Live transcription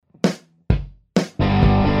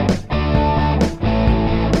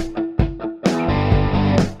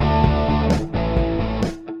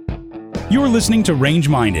listening to Range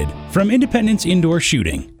Minded from Independence Indoor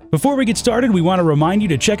Shooting. Before we get started, we want to remind you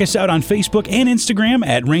to check us out on Facebook and Instagram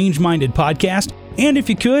at Range Minded Podcast. And if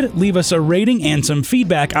you could, leave us a rating and some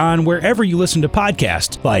feedback on wherever you listen to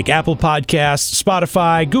podcasts, like Apple Podcasts,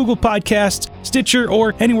 Spotify, Google Podcasts, Stitcher,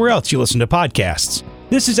 or anywhere else you listen to podcasts.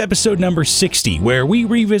 This is episode number 60, where we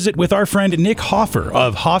revisit with our friend Nick Hoffer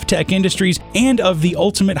of Hoftech Industries and of the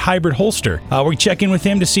Ultimate Hybrid Holster. We check in with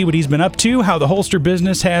him to see what he's been up to, how the holster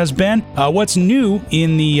business has been, what's new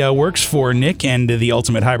in the works for Nick and the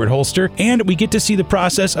Ultimate Hybrid Holster, and we get to see the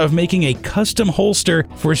process of making a custom holster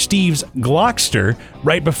for Steve's Glockster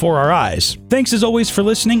right before our eyes. Thanks as always for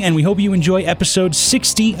listening, and we hope you enjoy episode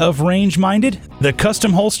 60 of Range Minded, the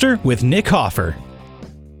custom holster with Nick Hoffer.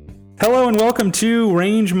 Hello and welcome to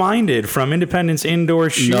Range Minded from Independence Indoor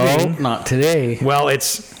Shooting. No, not today. Well,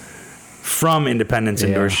 it's from Independence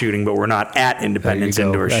Indoor Shooting, but we're not at Independence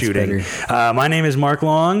Indoor Shooting. My name is Mark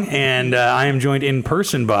Long, and I am joined in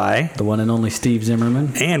person by the one and only Steve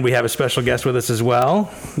Zimmerman. And we have a special guest with us as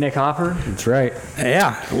well. Nick Hoffer. That's right.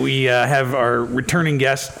 Yeah, we have our returning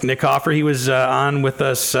guest, Nick Hoffer. He was on with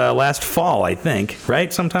us last fall, I think,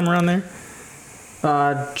 right? Sometime around there?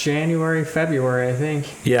 January, February, I think.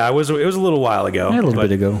 Yeah, it was a little while ago. A little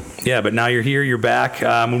bit ago. Yeah, but now you're here, you're back.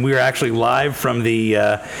 When we were actually live from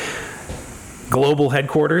the global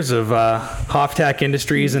headquarters of Hoftech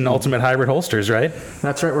Industries and Ultimate Hybrid Holsters, right?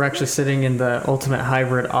 That's right. We're actually sitting in the Ultimate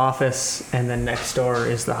Hybrid office, and then next door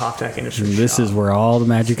is the Hoftech Industries This shop. is where all the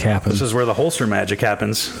magic happens. This is where the holster magic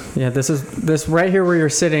happens. Yeah, this right here where you're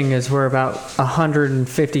sitting is where about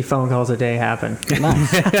 150 phone calls a day happen.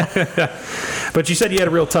 But you said you had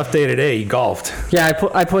a real tough day today. You golfed. Yeah,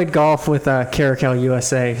 I played golf with Caracal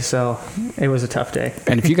USA, so it was a tough day.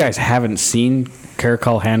 And if you guys haven't seen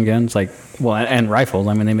Caracal handguns, and rifles,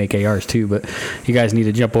 I mean, they make ARs too, but you guys need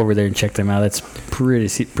to jump over there and check them out. That's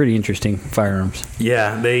pretty interesting firearms.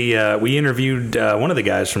 Yeah, we interviewed one of the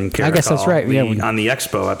guys from Caracal. I guess that's right. On the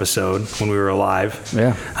Expo episode when we were live.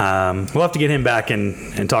 Yeah. We'll have to get him back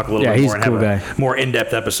and talk a little bit more and cool have a more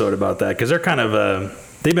in-depth episode about that, because they're kind of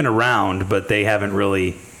they've been around, but they haven't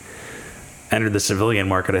really entered the civilian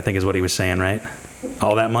market, I think is what he was saying, right?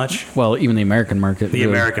 All that much? Well, even the American market. The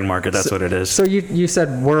really. American market, that's what it is. So you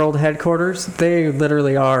said world headquarters. They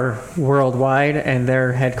literally are worldwide, and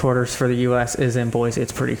their headquarters for the U.S. is in Boise.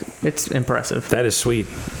 It's impressive. That is sweet.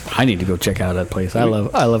 I need to go check out that place. I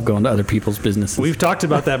love going to other people's businesses. We've talked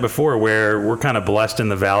about that before, where we're kind of blessed in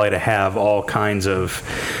the Valley to have all kinds of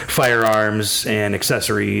firearms and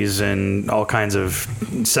accessories and all kinds of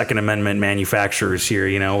Second Amendment manufacturers here,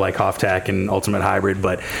 like Hoftech and Ultimate Hybrid,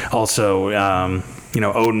 but also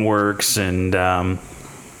Odin Works and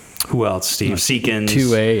who else, Steve? Seekins.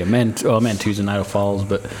 2A, Mantu's in Idaho Falls,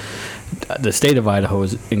 but the state of Idaho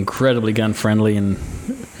is incredibly gun friendly, and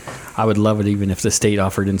I would love it even if the state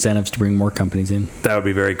offered incentives to bring more companies in. That would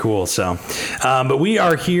be very cool. So, but we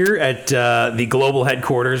are here at the global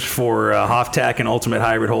headquarters for Hoftech and Ultimate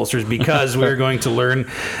Hybrid Holsters because we're going to learn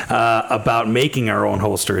about making our own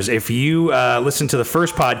holsters. If you listen to the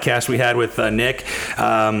first podcast we had with Nick,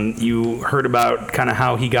 you heard about kind of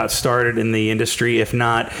how he got started in the industry. If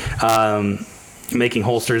not, making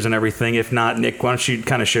holsters and everything. If not, Nick, why don't you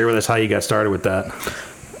kind of share with us how you got started with that?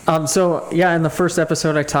 In the first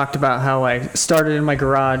episode, I talked about how I started in my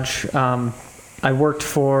garage. I worked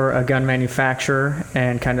for a gun manufacturer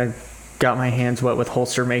and kind of got my hands wet with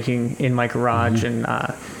holster making in my garage and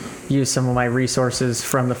used some of my resources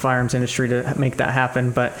from the firearms industry to make that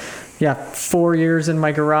happen. But 4 years in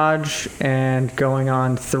my garage and going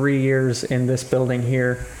on 3 years in this building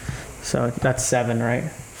here. So that's 7, right?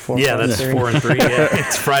 4 that's 3. 4 and 3. Yeah.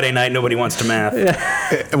 It's Friday night. Nobody wants to math.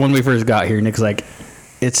 Yeah. When we first got here, Nick's like,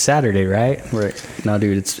 it's Saturday, right? Right. No,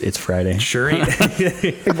 dude, it's Friday. Sure.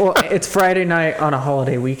 Well, it's Friday night on a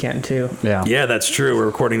holiday weekend, too. Yeah. Yeah, that's true. We're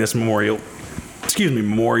recording this Memorial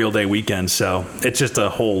Day weekend, so it's just a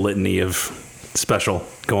whole litany of special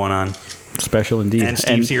going on. Special indeed. And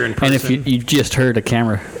Steve's here in person. And if you just heard a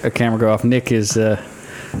camera go off, Nick is like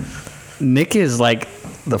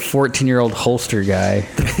the 14-year-old holster guy.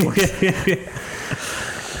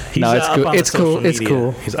 It's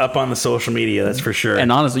cool. He's up on the social media, that's for sure.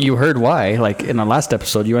 And honestly, you heard why. Like in the last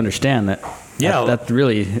episode, you understand that. Yeah, that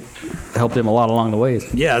really helped him a lot along the way.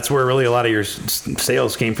 Yeah, that's where really a lot of your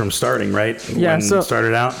sales came from starting, right? Yeah,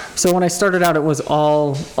 started out. So when I started out, it was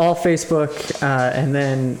all Facebook, and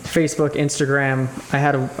then Facebook, Instagram. I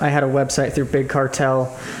had a website through Big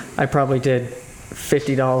Cartel. I probably did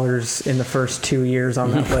 $50 in the first 2 years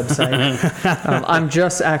on that website. I'm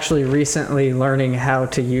just actually recently learning how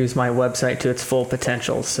to use my website to its full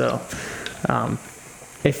potential. So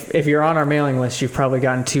if you're on our mailing list, you've probably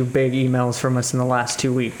gotten 2 big emails from us in the last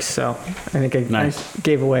 2 weeks. So I think I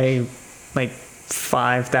gave away like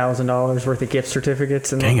 $5,000 worth of gift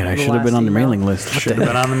certificates. Dang it, I should have been on the mailing list. Should have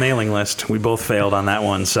been on the mailing list. We both failed on that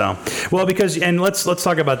one. So, well, and let's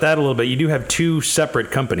talk about that a little bit. You do have 2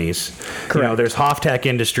 separate companies. Correct. You know, there's Hoftech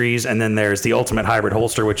Industries, and then there's the Ultimate Hybrid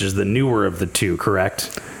Holster, which is the newer of the 2,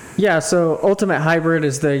 correct? Yeah, so Ultimate Hybrid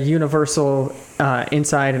is the universal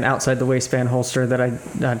inside and outside the waistband holster that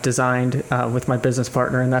I designed with my business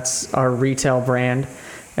partner, and that's our retail brand.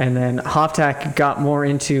 And then Hoftech got more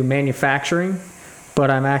into manufacturing, but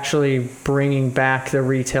I'm actually bringing back the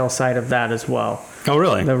retail side of that as well. Oh,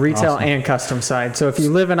 really? The retail Awesome. and custom side. So if you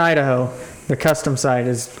live in Idaho, the custom side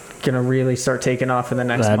is going to really start taking off in the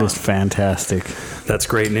next month. That is fantastic. That's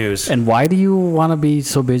great news. And why do you want to be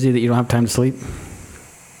so busy that you don't have time to sleep?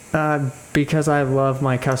 Because I love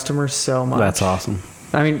my customers so much. That's awesome.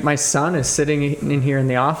 I mean, my son is sitting in here in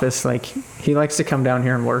the office. Like, he likes to come down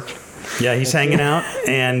here and work. Yeah, he's hanging out,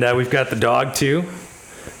 and we've got the dog too.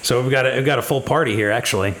 So we've got a full party here,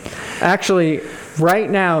 actually. Actually, right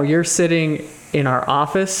now you're sitting in our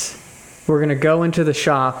office. We're going to go into the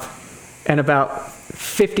shop, and about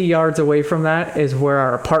 50 yards away from that is where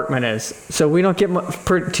our apartment is. So we don't get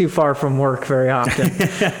too far from work very often.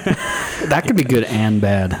 That could be good and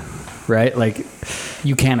bad, right? Like,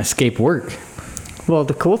 you can't escape work. Well,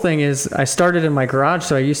 the cool thing is I started in my garage,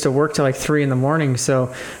 so I used to work till like 3 a.m.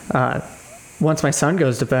 So once my son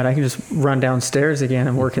goes to bed, I can just run downstairs again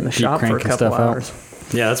and work in the shop for a couple hours.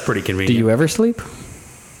 Yeah, that's pretty convenient. Do you ever sleep?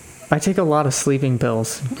 I take a lot of sleeping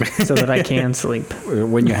pills so that I can sleep.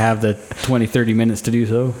 When you have the 20, 30 minutes to do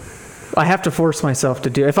so? I have to force myself to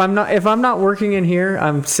do. If I'm not working in here,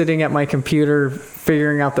 I'm sitting at my computer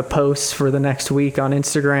figuring out the posts for the next week on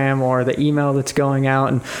Instagram or the email that's going out.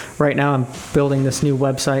 And right now I'm building this new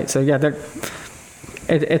website. So yeah,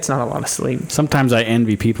 it's not a lot of sleep. Sometimes I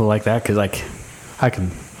envy people like that because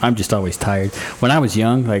I'm just always tired. When I was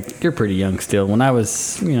young, like, you're pretty young still. When I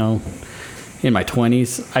was, in my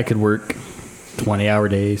 20s, I could work 20-hour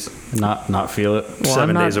days and not feel it. Well,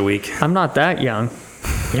 7 days a week. I'm not that young.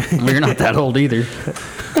 You're not that old either.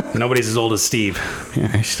 Nobody's as old as Steve.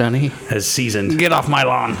 Yeah, Sonny. As seasoned. Get off my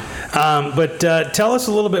lawn. But tell us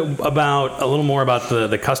a little more about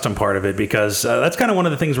the custom part of it, because that's kind of one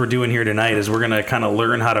of the things we're doing here tonight is we're going to kind of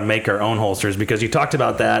learn how to make our own holsters, because you talked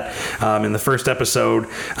about that in the first episode.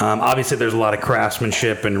 Obviously, there's a lot of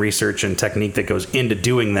craftsmanship and research and technique that goes into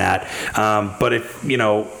doing that. But if,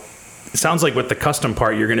 it sounds like with the custom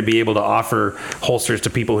part, you're going to be able to offer holsters to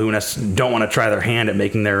people who don't want to try their hand at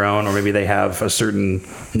making their own, or maybe they have a certain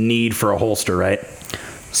need for a holster, right?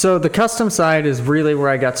 So the custom side is really where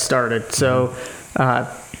I got started. So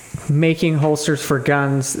making holsters for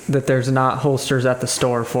guns that there's not holsters at the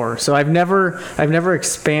store for. So I've never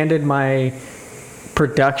expanded my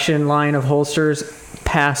production line of holsters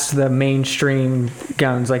past the mainstream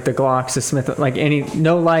guns like the Glocks, the Smith, like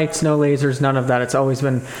no lights, no lasers, none of that. It's always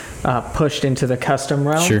been pushed into the custom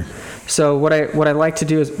realm. Sure. So what I like to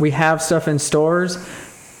do is we have stuff in stores,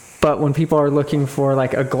 but when people are looking for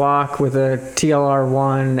like a Glock with a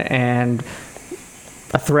TLR1 and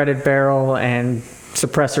a threaded barrel and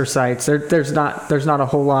suppressor sights, there's not a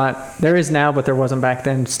whole lot. There is now, but there wasn't back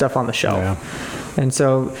then, stuff on the shelf. Yeah. And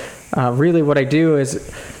so really what I do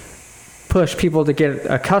is push people to get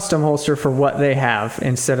a custom holster for what they have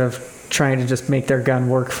instead of trying to just make their gun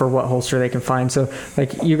work for what holster they can find. So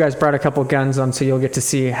like you guys brought a couple guns on, so you'll get to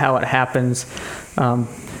see how it happens.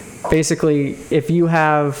 Basically, if you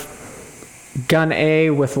have gun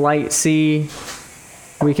A with light C,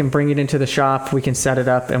 we can bring it into the shop, we can set it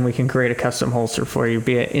up, and we can create a custom holster for you,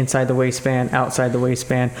 be it inside the waistband, outside the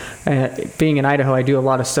waistband. Being in Idaho, I do a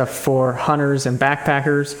lot of stuff for hunters and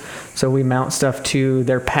backpackers, so we mount stuff to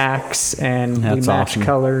their packs, and we match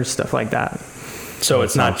colors, stuff like that. So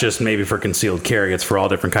it's not just maybe for concealed carry, it's for all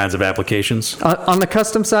different kinds of applications? On the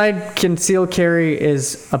custom side, concealed carry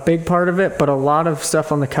is a big part of it, but a lot of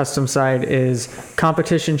stuff on the custom side is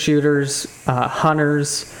competition shooters,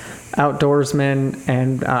 hunters, outdoorsmen,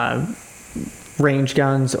 and range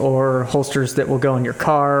guns or holsters that will go in your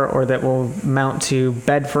car or that will mount to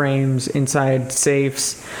bed frames, inside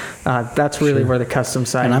safes. That's really where the custom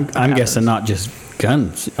side And I'm guessing not just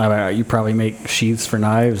guns. You probably make sheaths for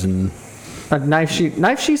knives and... Knife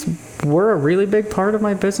sheaths were a really big part of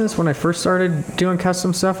my business when I first started doing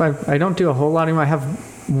custom stuff. I don't do a whole lot anymore. I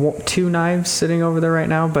have 2 knives sitting over there right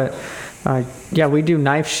now, but we do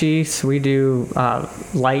knife sheaths. We do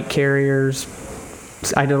light carriers.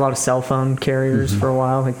 I did a lot of cell phone carriers for a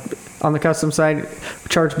while. Like On the custom side, we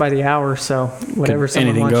charge by the hour, so whatever someone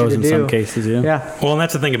Anything wants goes you to in do. some cases, yeah. Yeah. Well, and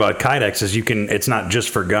that's the thing about Kydex is it's not just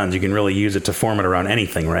for guns. You can really use it to form it around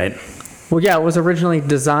anything, right? Well, yeah, it was originally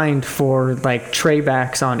designed for like tray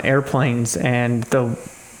backs on airplanes and the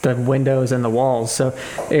windows and the walls. So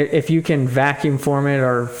if you can vacuum form it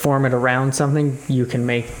or form it around something, you can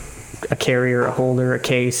make a carrier, a holder, a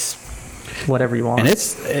case, whatever you want.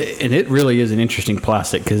 And it really is an interesting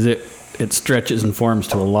plastic because it stretches and forms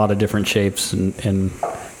to a lot of different shapes and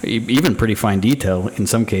even pretty fine detail in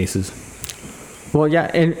some cases. Well, yeah,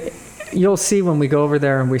 and you'll see when we go over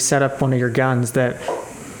there and we set up one of your guns that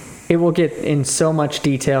it will get in so much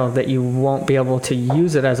detail that you won't be able to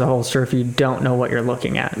use it as a holster if you don't know what you're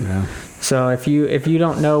looking at. Yeah. So if you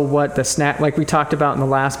don't know what the snag, like we talked about in the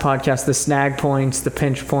last podcast, the snag points, the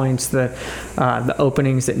pinch points, the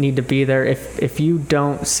openings that need to be there, if you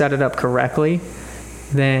don't set it up correctly,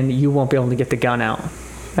 then you won't be able to get the gun out.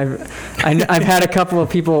 I've had a couple of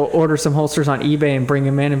people order some holsters on eBay and bring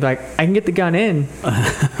them in and be like, I can get the gun in,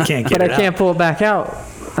 but I can't pull it back out.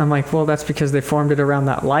 I'm like, well, that's because they formed it around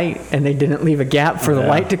that light and they didn't leave a gap for the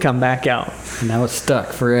light to come back out. Now it's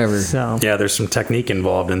stuck forever. So Yeah, there's some technique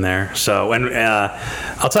involved in there. So, and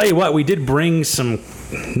I'll tell you what, we did bring some,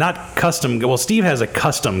 not custom, well, Steve has a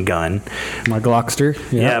custom gun. My Glockster.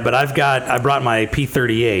 Yeah, but I brought my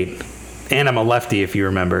P38, and I'm a lefty, if you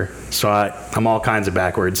remember. So I'm all kinds of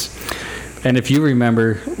backwards. And if you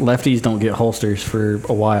remember, lefties don't get holsters for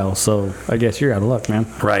a while, so I guess you're out of luck, man.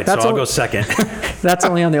 Right, That's so I'll all- go second. that's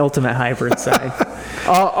only on the Ultimate Hybrid side.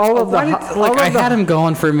 All of the I had him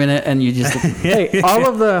going for a minute, and you just... hey, all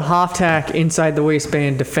of the Hoftac inside the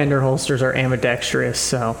waistband Defender holsters are ambidextrous.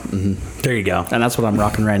 So There you go. And that's what I'm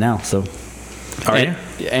rocking right now, so... Are you?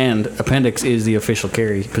 And appendix is the official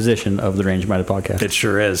carry position of the Range Minded podcast. It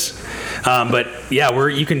sure is. But yeah,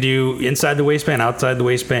 you can do inside the waistband, outside the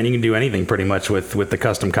waistband. You can do anything pretty much with the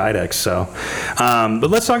custom Kydex. So, but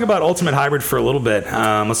let's talk about Ultimate Hybrid for a little bit.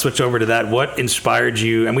 Let's switch over to that. What inspired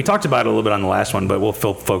you? And we talked about it a little bit on the last one, but we'll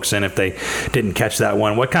fill folks in if they didn't catch that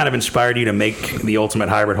one. What kind of inspired you to make the Ultimate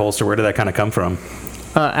Hybrid holster? Where did that kind of come from?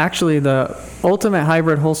 actually, the Ultimate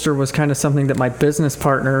Hybrid holster was kind of something that my business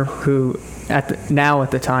partner, who at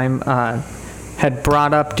the time had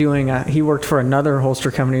brought up doing. He worked for another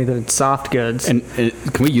holster company that did soft goods. And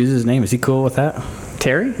can we use his name? Is he cool with that?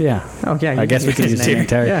 Terry? Yeah. Oh yeah. I guess we can use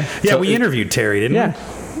Terry. Yeah. Yeah, So we interviewed Terry, didn't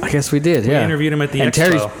Yeah. we? I guess we did. Yeah. interviewed him at the and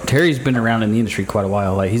expo. Terry's been around in the industry quite a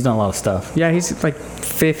while. Like he's done a lot of stuff. Yeah, he's like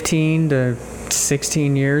 15 to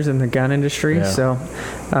 16 years in the gun industry. Yeah. So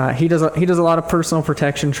he does a lot of personal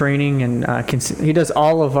protection training, and he does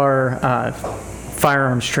all of our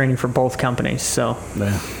firearms training for both companies. So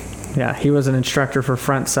yeah, he was an instructor for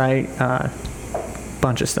Front Sight,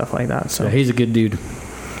 bunch of stuff like that. So Yeah, he's a good dude.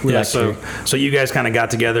 We Yeah, like so you guys kind of got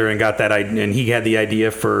together and got that, and he had the idea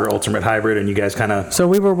for Ultimate Hybrid, and you guys kind of... So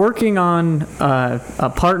we were working on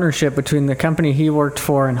a partnership between the company he worked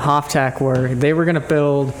for and Hoftac, where they were going to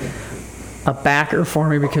build a backer for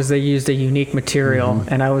me because they used a unique material,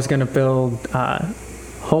 and I was going to build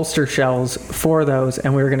holster shells for those,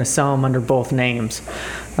 and we were going to sell them under both names.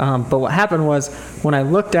 But what happened was, when I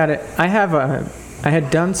looked at it, I had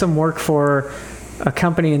done some work for a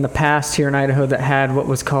company in the past here in Idaho that had what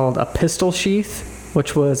was called a pistol sheath,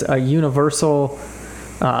 which was a universal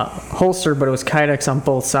holster, but it was Kydex on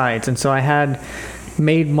both sides. And so I had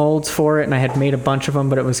made molds for it, and I had made a bunch of them,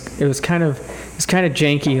 but it was kind of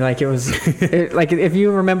janky. Like it was like if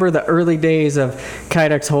you remember the early days of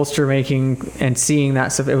Kydex holster making and seeing that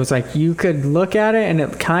stuff, it was like you could look at it and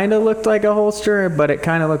it kind of looked like a holster, but it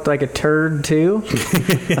kind of looked like a turd too.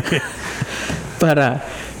 But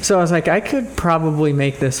so I was like, I could probably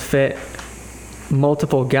make this fit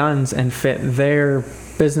multiple guns and fit their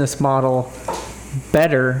business model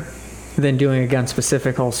better than doing a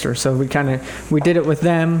gun-specific holster. So we did it with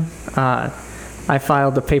them. I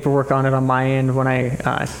filed the paperwork on it on my end when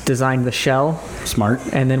I designed the shell. Smart.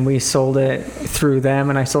 And then we sold it through them,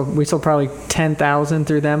 and we sold probably 10,000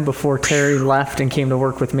 through them before Terry left and came to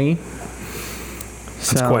work with me.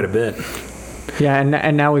 That's quite a bit. Yeah,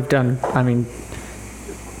 and now we've done, I mean,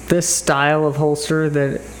 this style of holster,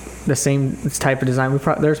 that the same type of design,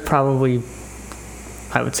 there's probably,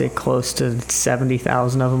 I would say, close to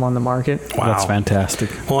 70,000 of them on the market. Wow. That's fantastic.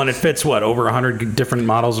 Well, and it fits, over 100 different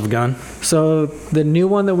models of gun? So the new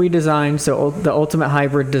one that we designed, so the Ultimate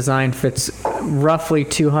Hybrid design, fits roughly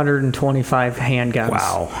 225 handguns.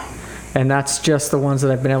 Wow. And that's just the ones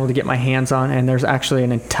that I've been able to get my hands on, and there's actually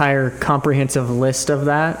an entire comprehensive list of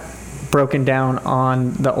that broken down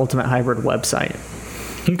on the Ultimate Hybrid website.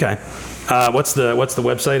 Okay. What's the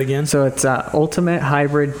website again? So it's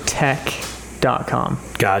ultimatehybridtech.com. halftac.com.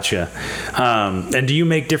 Gotcha. And do you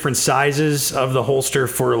make different sizes of the holster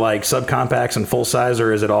for like subcompacts and full size,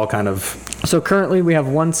 or is it all kind of? So currently we have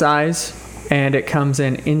one size, and it comes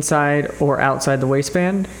in inside or outside the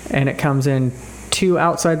waistband, and it comes in 2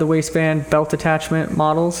 outside the waistband belt attachment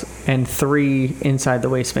models and 3 inside the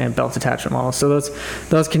waistband belt attachment models. So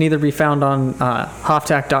those can either be found on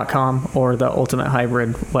halftac.com or the Ultimate Hybrid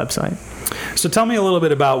website. So tell me a little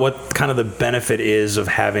bit about what kind of the benefit is of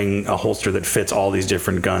having a holster that fits all these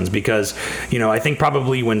different guns, because, you know, I think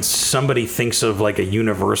probably when somebody thinks of like a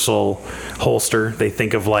universal holster, they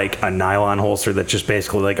think of like a nylon holster that's just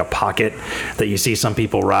basically like a pocket that you see some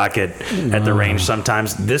people rock at the range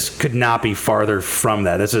sometimes. This could not be farther from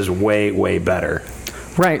that. This is way, way better.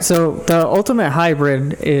 Right. So the Ultimate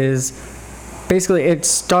Hybrid is basically, it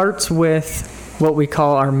starts with what we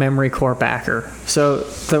call our memory core backer. So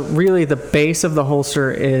the base of the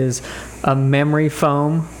holster is a memory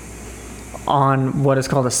foam on what is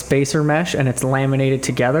called a spacer mesh, and it's laminated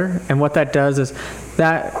together. And what that does is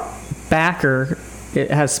that backer, it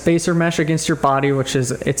has spacer mesh against your body, which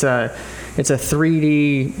is it's a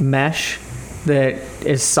 3D mesh that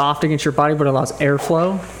is soft against your body, but allows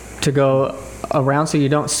airflow to go around, so you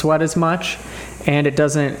don't sweat as much, and it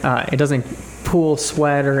doesn't pool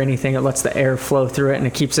sweat or anything. It lets the air flow through it, and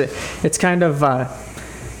it keeps it. It's kind of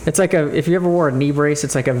it's like if you ever wore a knee brace,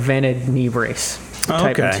 it's like a vented knee brace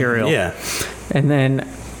type material. Yeah. And then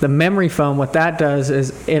the memory foam, what that does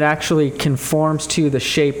is it actually conforms to the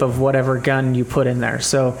shape of whatever gun you put in there.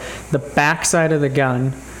 So the back side of the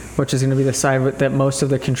gun, which is going to be the side that most of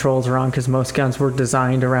the controls are on, because most guns were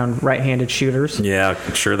designed around right-handed shooters. Yeah,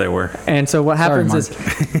 sure they were. And so what happens is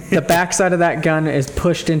the back side of that gun is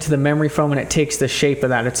pushed into the memory foam, and it takes the shape of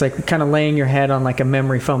that. It's like kind of laying your head on like a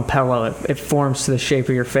memory foam pillow. It forms to the shape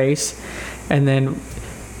of your face. And then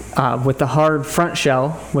with the hard front shell,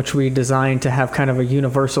 which we designed to have kind of a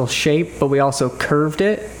universal shape, but we also curved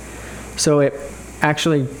it. So it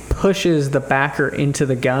actually pushes the backer into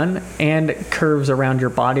the gun and it curves around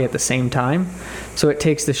your body at the same time. So it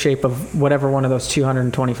takes the shape of whatever one of those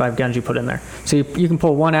 225 guns you put in there. So you can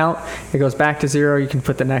pull one out, it goes back to 0, you can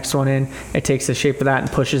put the next one in, it takes the shape of that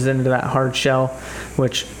and pushes it into that hard shell,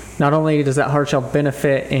 which not only does that hard shell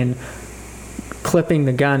benefit in clipping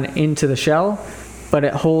the gun into the shell, but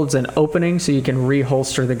it holds an opening so you can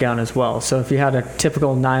reholster the gun as well. So if you had a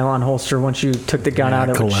typical nylon holster, once you took the gun out,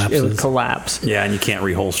 it would collapse. Yeah, and you can't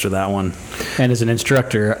reholster that one. And as an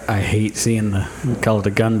instructor, I hate seeing we call it a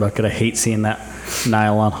gun bucket. I hate seeing that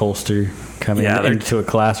nylon holster coming into a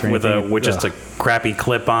class with just a crappy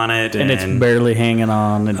clip on it, and it's barely hanging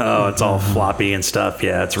on. And, it's all floppy and stuff.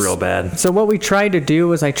 Yeah, it's real bad. So what we tried to do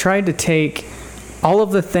was I tried to take all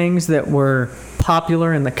of the things that were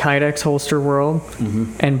popular in the Kydex holster world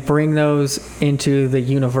and bring those into the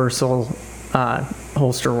universal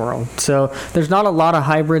holster world. So there's not a lot of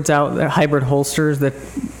hybrids out there, hybrid holsters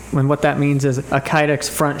and what that means is a Kydex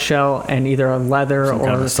front shell and either a leather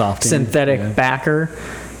or synthetic backer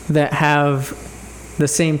that have the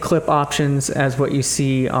same clip options as what you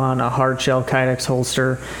see on a hard shell Kydex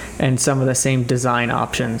holster and some of the same design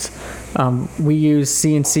options. We use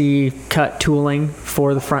CNC cut tooling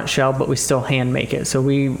for the front shell, but we still hand make it. So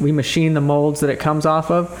we machine the molds that it comes off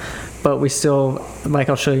of, but we still, like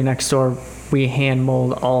I'll show you next door, we hand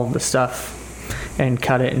mold all of the stuff and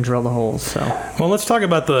cut it and drill the holes. So, well, let's talk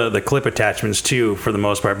about the clip attachments too, for the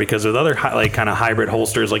most part, because with other like kind of hybrid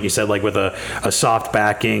holsters, like you said, like with a soft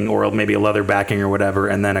backing or maybe a leather backing or whatever,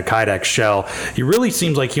 and then a Kydex shell, it really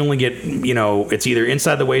seems like you only get, it's either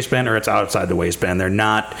inside the waistband or it's outside the waistband. They're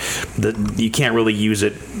not, you can't really use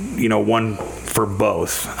it, one for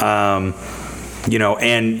both.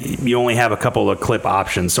 And you only have a couple of clip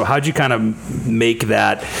options. So how'd you kind of make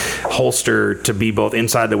that holster to be both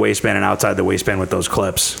inside the waistband and outside the waistband with those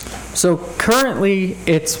clips? So currently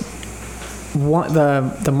it's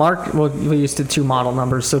the Mark, we used the 2 model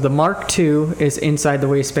numbers. So the Mark II is inside the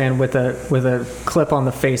waistband with a clip on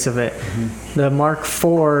the face of it. The Mark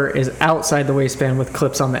IV is outside the waistband with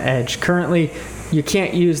clips on the edge. Currently, you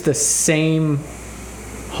can't use the same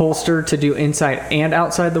holster to do inside and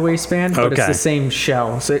outside the waistband, but it's the same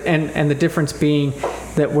shell. So and the difference being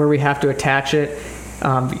that where we have to attach it,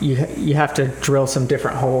 you have to drill some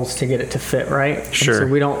different holes to get it to fit right. Sure. And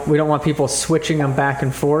so we don't want people switching them back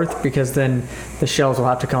and forth, because then the shells will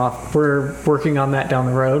have to come off. We're working on that down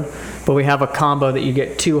the road, but we have a combo that you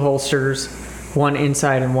get 2 holsters one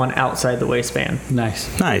inside and one outside the waistband. Nice,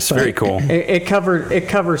 very cool. It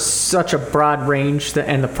covers such a broad range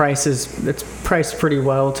and it's priced pretty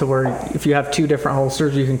well to where if you have 2 different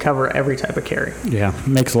holsters, you can cover every type of carry. Yeah,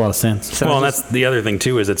 makes a lot of sense. So and that's the other thing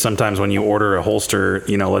too, is that sometimes when you order a holster,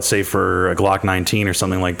 let's say for a Glock 19 or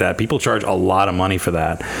something like that, people charge a lot of money for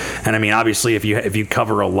that. And I mean, obviously, if you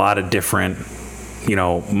cover a lot of different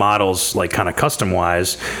models, like kind of custom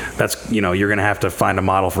wise, that's you're going to have to find a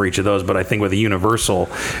model for each of those. But I think with a universal,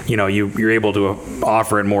 you're able to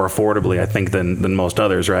offer it more affordably, I think, than most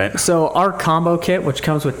others, right? So our combo kit, which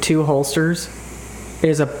comes with 2 holsters,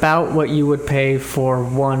 is about what you would pay for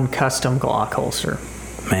one custom Glock holster.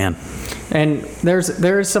 Man. And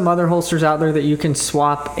there's some other holsters out there that you can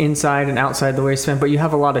swap inside and outside the waistband, but you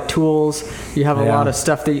have a lot of tools. You have a lot of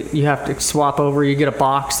stuff that you have to swap over. You get a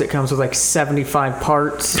box that comes with like 75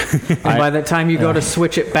 parts. And by the time you go to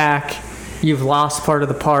switch it back, you've lost part of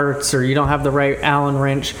the parts, or you don't have the right Allen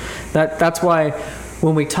wrench. That's why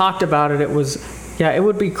when we talked about it, it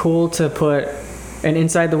would be cool to put an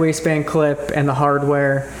inside the waistband clip and the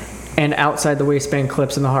hardware and outside the waistband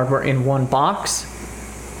clips and the hardware in one box.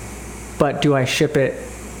 But do I ship it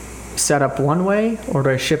set up one way, or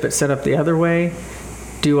do I ship it set up the other way?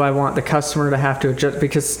 Do I want the customer to have to adjust?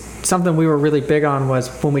 Because something we were really big on was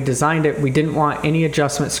when we designed it, we didn't want any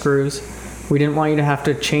adjustment screws. We didn't want you to have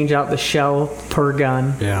to change out the shell per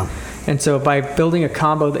gun. Yeah. And so by building a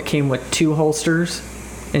combo that came with 2 holsters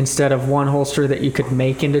instead of one holster that you could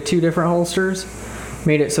make into 2 different holsters,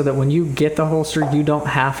 made it so that when you get the holster, you don't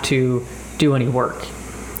have to do any work.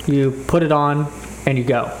 You put it on and you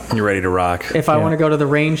go. You're ready to rock. If I want to go to the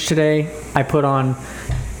range today, I put on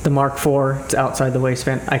the Mark IV. It's outside the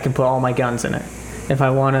waistband. I can put all my guns in it. If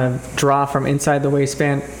I want to draw from inside the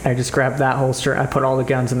waistband, I just grab that holster. I put all the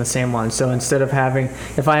guns in the same one. So instead of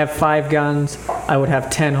if I have 5 guns, I would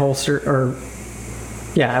have 10 holsters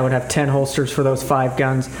for those 5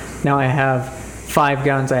 guns. Now I have 5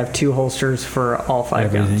 guns. I have 2 holsters for all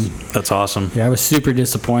 5 guns. That's awesome. Yeah, I was super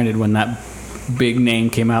disappointed when that big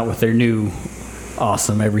name came out with their new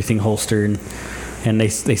awesome everything holster, and they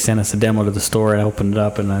sent us a demo to the store, and I opened it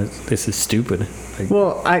up, and this is stupid.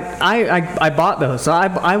 Well, I bought those. So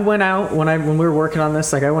I went out when we were working on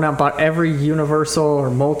this. I went out and bought every universal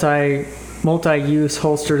or multi-use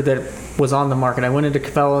holster that was on the market. I went into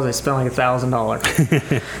Cabela's. I spent like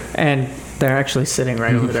 $1,000, and they're actually sitting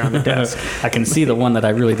right over there on the desk. I can see the one that I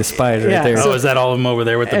really despise right there. So, is that all of them over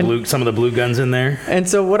there with some of the blue guns in there? And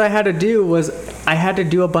so what I had to do was I had to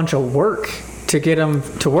do a bunch of work to get them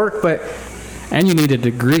to work, and you need a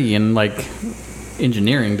degree in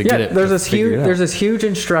engineering to get it. There's this huge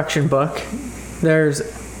instruction book. There's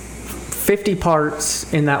 50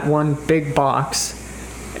 parts in that one big box,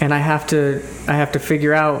 and I have to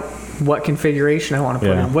figure out what configuration I want to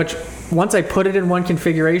put in. Which once I put it in one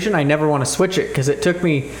configuration, I never want to switch it because it took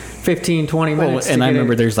me 15, 20 minutes. And I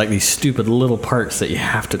remember there's these stupid little parts that you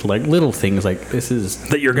have to little things this is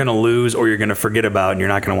that you're going to lose or you're going to forget about, and you're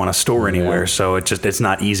not going to want to store anywhere. So it's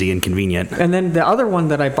not easy and convenient. And then the other one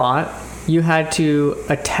that I bought, you had to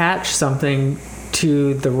attach something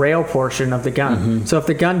to the rail portion of the gun. Mm-hmm. So if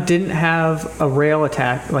the gun didn't have a rail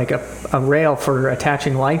a rail for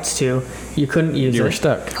attaching lights to, you couldn't use it. You were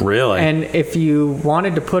stuck. Really? And if you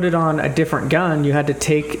wanted to put it on a different gun, you had to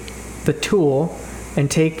take the tool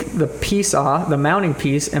and take the piece off, the mounting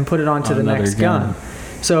piece, and put it onto the next gun.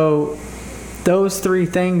 So those 3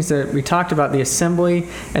 things that we talked about, the assembly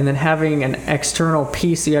and then having an external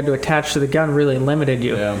piece you had to attach to the gun, really limited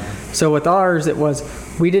you. Yeah. So with ours,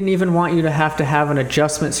 we didn't even want you to have an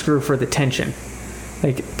adjustment screw for the tension.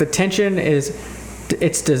 The tension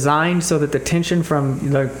it's designed so that the tension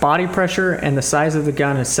from the body pressure and the size of the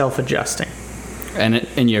gun is self-adjusting.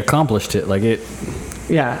 And you accomplished it.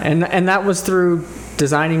 Yeah, and that was through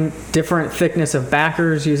designing different thickness of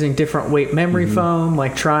backers, using different weight memory foam,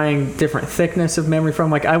 trying different thickness of memory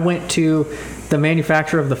foam. I went to the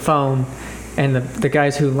manufacturer of the foam and the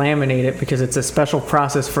guys who laminate it, because it's a special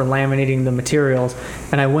process for laminating the materials.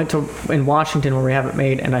 And I went in Washington where we have it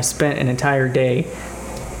made, and I spent an entire day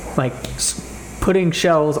putting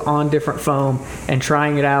shells on different foam and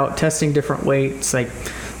trying it out, testing different weights,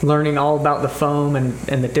 learning all about the foam and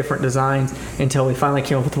the different designs until we finally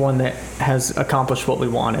came up with one that has accomplished what we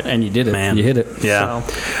wanted. And you did it. Man. You hit it. Yeah.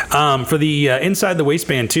 So. For the inside the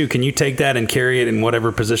waistband too, can you take that and carry it in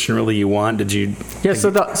whatever position really you want? Did you? Yeah. So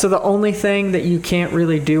the only thing that you can't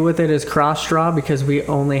really do with it is cross draw, because we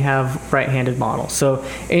only have right-handed models. So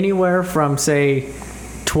anywhere from say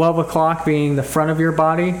 12 o'clock being the front of your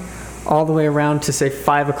body, all the way around to say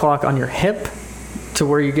 5 o'clock on your hip, to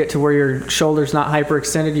where you get to where your shoulder's not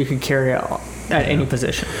hyperextended, you can carry it at any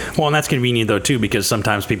position. Well, and that's convenient though too, because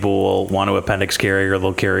sometimes people will want to appendix carry, or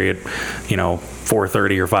they'll carry it,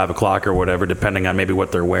 4:30 or 5 o'clock or whatever, depending on maybe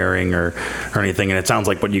what they're wearing or anything. And it sounds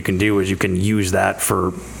like what you can do is you can use that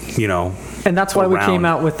for, And that's why we around. came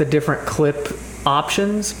out with the different clip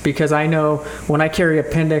options, because I know when I carry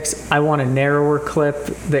appendix, I want a narrower clip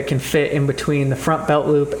that can fit in between the front belt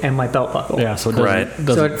loop and my belt buckle. Yeah, so it doesn't, Right.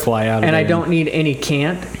 doesn't fly out of And there. I don't need any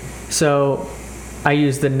cant. So I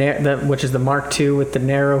use the which is the Mark II with the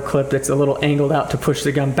narrow clip that's a little angled out to push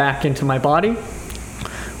the gun back into my body,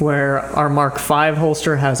 where our Mark V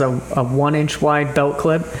holster has a 1-inch wide belt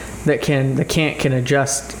clip that the cant can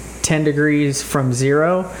adjust 10 degrees from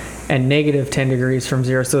 0 and negative 10 degrees from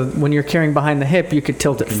 0. So when you're carrying behind the hip, you could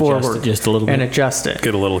tilt it can forward adjust it just a little and bit. adjust it.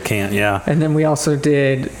 get a little cant. Yeah. And then we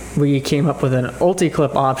came up with an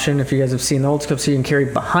ulti-clip option, if you guys have seen the ulti-clip, so you can carry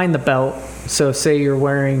behind the belt. So say you're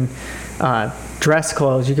wearing dress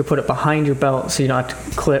clothes, you could put it behind your belt so you don't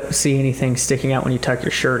have to see anything sticking out when you tuck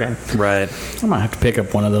your shirt in. Right. I might have to pick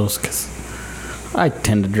up one of those because I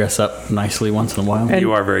tend to dress up nicely once in a while. And-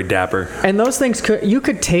 You are very dapper. And those things, you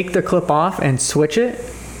could take the clip off and switch it.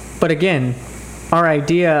 But again, our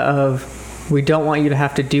idea of we don't want you to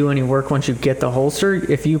have to do any work once you get the holster.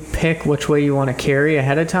 If you pick which way you want to carry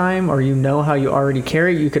ahead of time, or how you already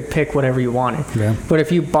carry, you could pick whatever you wanted. Yeah. But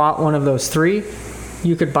if you bought one of those 3,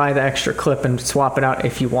 you could buy the extra clip and swap it out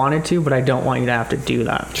if you wanted to, but I don't want you to have to do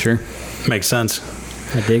that. Sure. Makes sense.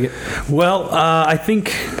 I dig it. Well, I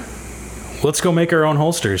think let's go make our own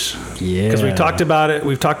holsters. Yeah. Because we talked about it.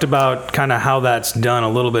 We've talked about kind of how that's done a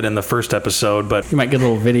little bit in the first episode, but You might get a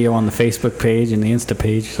little video on the Facebook page and the Insta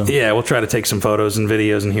page. So yeah, we'll try to take some photos and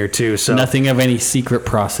videos in here too. So nothing of any secret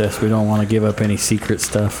process. We don't want to give up any secret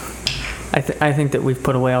stuff. I think that we've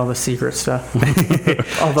put away all the secret stuff.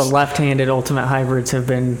 All the left-handed Ultimate Hybrids have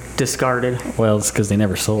been discarded. Well, it's because they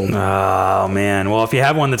never sold. Oh man! Well, if you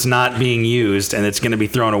have one that's not being used and it's going to be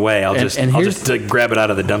thrown away, I'll And just grab it out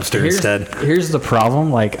of the dumpster instead. Here's the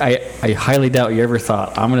problem. Like I highly doubt you ever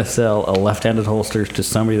thought I'm going to sell a left-handed holster to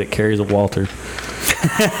somebody that carries a Walter.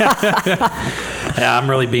 Yeah, I'm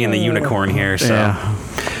really being the unicorn here. So, Yeah.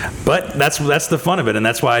 but that's the fun of it, and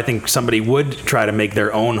that's why I think somebody would try to make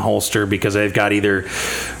their own holster, because they've got either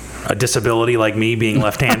a disability like me being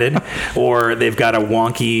left-handed, or they've got a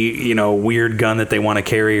wonky, weird gun that they want to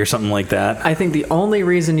carry or something like that. I think the only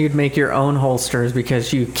reason you'd make your own holster is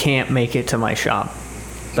because you can't make it to my shop.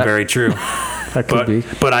 Very true. That could be.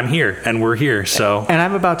 But I'm here, and we're here, so. And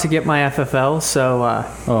I'm about to get my FFL, so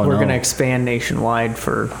Oh, we're no. going to expand nationwide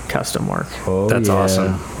for custom work. Oh, That's yeah.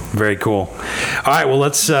 awesome. Very cool. All right, well,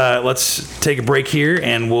 let's take a break here,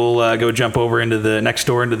 and we'll go jump over into the next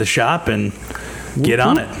door into the shop and get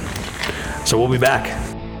on it. So we'll be back.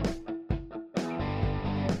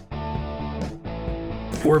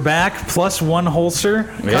 We're back. +1 holster,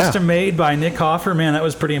 Yeah. custom made by Nick Hoffer. Man, that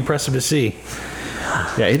was pretty impressive to see.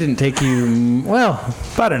 Yeah, it didn't take you, well,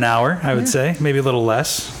 About an hour, I would say, maybe a little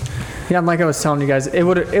less. Yeah, like I was telling you guys, it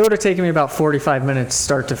would have taken me about 45 minutes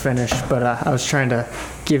start to finish, but I was trying to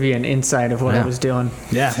give you an insight of what I Yeah. was doing.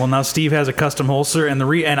 Yeah, well, now Steve has a custom holster, and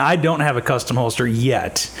and I don't have a custom holster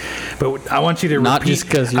yet. But I want you to Not repeat. just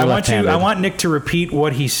 'cause you're I left-handed. want Nick to repeat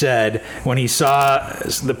what he said when he saw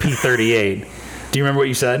the P38. Do you remember what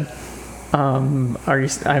you said? Are you?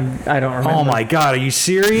 I don't remember. Oh my God, are you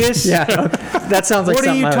serious? Yeah, that sounds like What are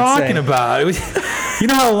something you I would talking say. about? It was, you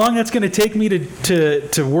know how long that's going to take me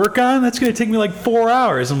to work on? That's going to take me like 4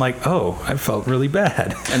 hours. I'm like, oh, I felt really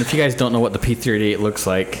bad. and if you guys don't know what the P38 looks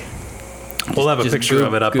like, We'll have a just picture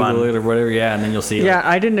of it up Google on. it or whatever, yeah, and then you'll see it. Yeah,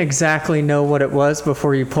 I didn't exactly know what it was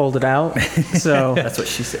before you pulled it out. So, That's what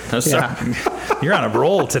she said. No, sorry. yeah. You're on a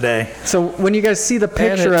roll today. So when you guys see the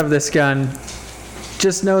picture of this gun,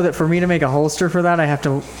 just know that for me to make a holster for that, I have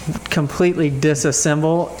to completely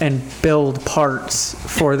disassemble and build parts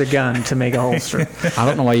for the gun to make a holster. I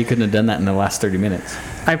don't know why you couldn't have done that in the last 30 minutes.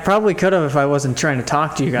 I probably could have if I wasn't trying to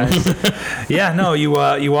talk to you guys. Yeah, no, you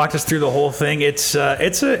walked us through the whole thing. It's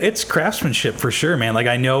craftsmanship for sure, man. Like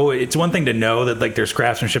I know it's one thing to know that like there's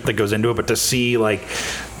craftsmanship that goes into it, but to see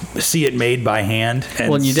it made by hand. And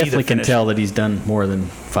Well, and you see the definitely can finish. tell that he's done more than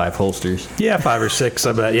 5 holsters. Yeah, 5 or 6,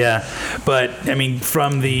 I bet. Yeah, but I mean,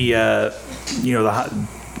 from the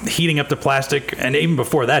heating up the plastic, and even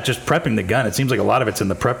before that, just prepping the gun. It seems like a lot of it's in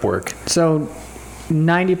the prep work. So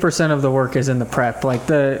 90% of the work is in the prep, like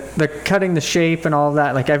the cutting the shape and all of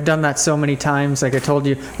that. Like I've done that so many times. Like I told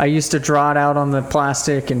you, I used to draw it out on the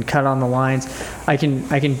plastic and cut on the lines. I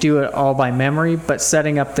can do it all by memory, but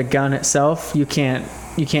setting up the gun itself, you can't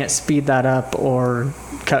speed that up or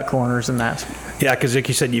cut corners and that. Yeah, because like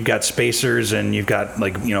you said, you've got spacers and you've got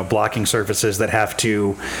blocking surfaces that have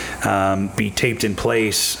to be taped in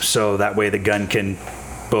place so that way the gun can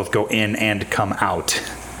both go in and come out.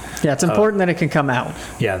 Yeah, it's important that it can come out.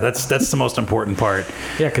 Yeah, that's the most important part.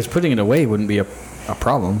 Yeah, because putting it away wouldn't be a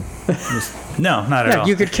problem. No, not at all.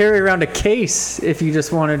 You could carry around a case if you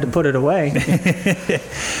just wanted to put it away.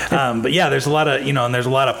 But yeah, there's a lot of and there's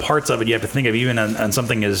a lot of parts of it you have to think of, even on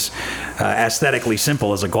something as aesthetically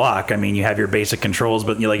simple as a Glock. I mean, you have your basic controls,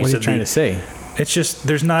 but like you said, what are you trying to say? It's just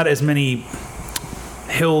there's not as many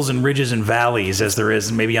hills and ridges and valleys as there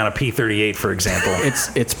is maybe on a P38, for example.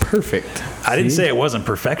 It's perfect. I didn't say it wasn't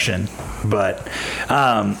perfection, but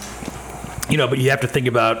but you have to think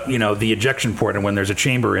about the ejection port and when there's a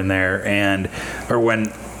chamber in there, or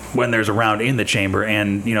when there's a round in the chamber,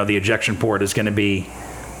 and the ejection port is going to be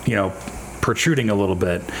protruding a little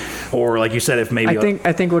bit, or like you said, if maybe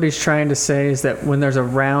I think what he's trying to say is that when there's a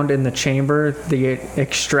round in the chamber, the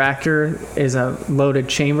extractor is a loaded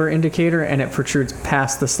chamber indicator, and it protrudes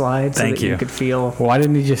past the slide so that you could feel. Why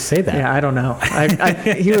didn't he just say that? Yeah, I don't know.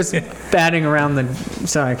 He was batting around the.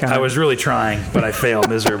 So I was really trying, but I failed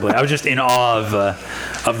miserably. I was just in awe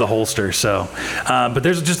of the holster. So, but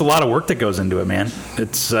there's just a lot of work that goes into it, man.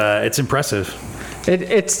 It's impressive.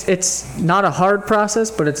 It's not a hard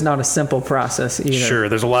process, but it's not a simple process either. Sure,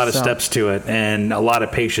 there's a lot of steps to it, and a lot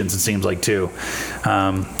of patience, it seems like, too.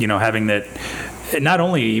 Having that, not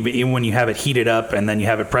only even when you have it heated up and then you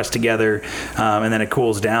have it pressed together, and then it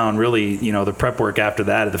cools down, really, the prep work after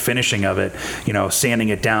that, the finishing of it, sanding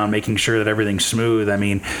it down, making sure that everything's smooth. I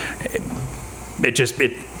mean, and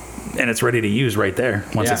it's ready to use right there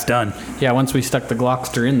once it's done. Yeah, once we stuck the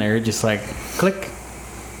Glockster in there, it just like click.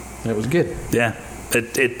 It was good. Yeah.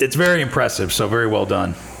 It's very impressive, so very well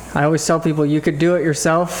done. I always tell people you could do it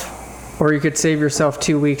yourself, or you could save yourself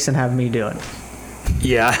 2 weeks and have me do it.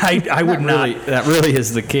 Yeah, I would not. That really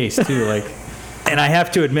is the case, too. And I have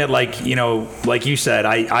to admit, like you said,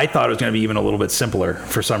 I thought it was going to be even a little bit simpler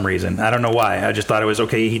for some reason. I don't know why. I just thought it was,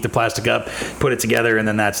 okay, you heat the plastic up, put it together, and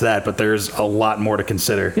then that's that. But there's a lot more to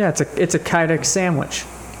consider. Yeah, it's a Kydex sandwich.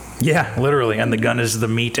 Yeah, literally, and the gun is the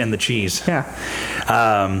meat and the cheese. Yeah.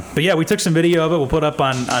 But yeah, we took some video of it. We'll put up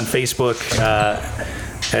on Facebook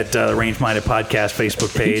at the Range Minded Podcast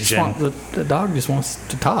Facebook page. The dog just wants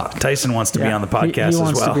to talk. Tyson wants to be on the podcast as well.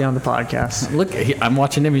 He wants to be on the podcast. Look, I'm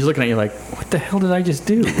watching him. He's looking at you like, what the hell did I just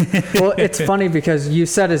do? Well, it's funny because you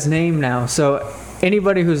said his name now, so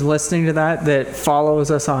anybody who's listening to that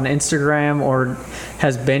follows us on Instagram or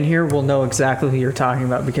has been here will know exactly who you're talking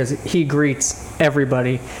about, because he greets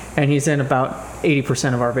everybody, and he's in about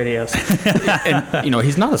 80% of our videos. And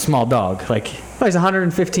he's not a small dog. He's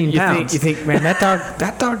 115 pounds. You think, man,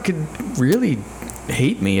 that dog could really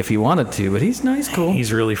hate me if he wanted to, but he's nice, cool.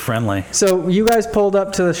 He's really friendly. So you guys pulled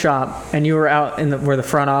up to the shop, and you were out in where the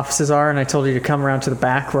front offices are, and I told you to come around to the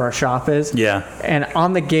back where our shop is. Yeah. And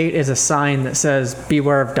on the gate is a sign that says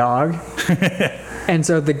 "Beware of dog." And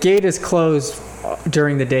so the gate is closed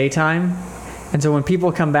during the daytime. And so when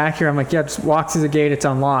people come back here, I'm like, yeah, just walk through the gate, it's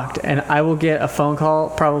unlocked. And I will get a phone call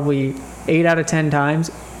probably 8 out of 10 times.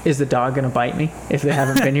 Is the dog going to bite me if they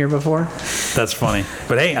haven't been here before? That's funny.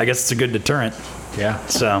 But hey, I guess it's a good deterrent. Yeah.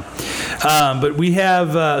 So, but we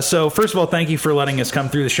have, so first of all, thank you for letting us come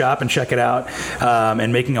through the shop and check it out,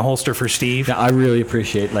 and making a holster for Steve. Yeah, I really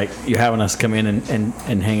appreciate you having us come in and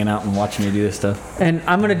hanging out and watching you do this stuff. And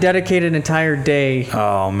I'm going to dedicate an entire day.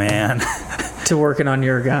 Oh, man. To working on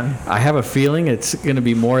your gun. I have a feeling it's going to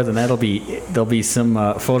be more than that. There'll be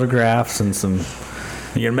some photographs and some.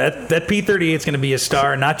 That P38 is going to be a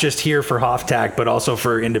star, not just here for Hoftac, but also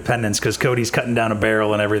for Independence, because Cody's cutting down a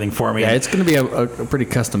barrel and everything for me. Yeah, it's going to be a pretty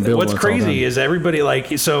custom build. What's crazy is everybody I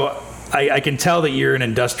can tell that you're an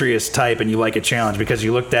industrious type and you like a challenge, because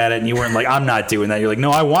you looked at it and you weren't like, I'm not doing that. You're like,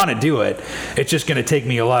 no, I want to do it. It's just going to take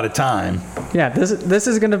me a lot of time. Yeah, this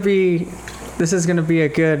is going to be. This is going to be a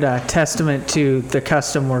good testament to the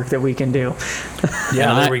custom work that we can do.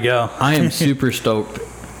 Yeah, there we go. I am super stoked,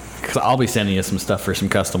 because I'll be sending you some stuff for some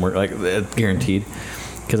custom work, guaranteed.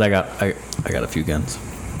 Because I got a few guns,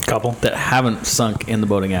 couple that haven't sunk in the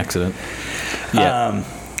boating accident yet.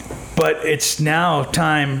 But it's now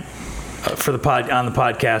time for on the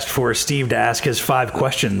podcast for Steve to ask his 5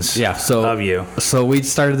 questions. Of you. So we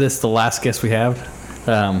started this the last guest we have.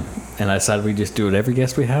 And I decided we just do it every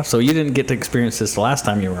guest we have. So you didn't get to experience this the last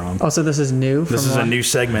time you were on. Oh, so this is new? This is a new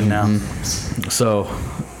segment now. Mm-hmm. So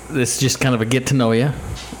this is just kind of a get to know you.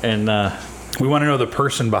 And we want to know the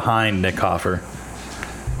person behind Nick Hoffer.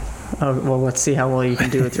 Oh, well, let's see how well you can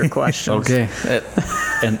do with your questions. Okay.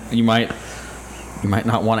 And you might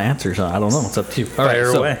not want to answer, so I don't know. It's up to you. Fire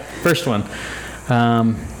away. First one.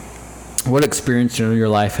 What experience in your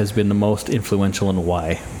life has been the most influential and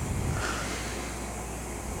why?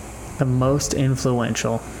 The most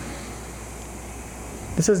influential.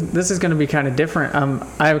 This is going to be kind of different.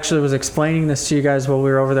 I actually was explaining this to you guys while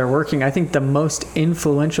we were over there working. I think the most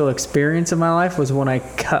influential experience in my life was when I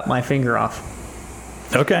cut my finger off.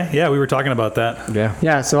 Okay, yeah, we were talking about that. Yeah.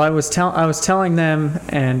 Yeah, so I was telling them,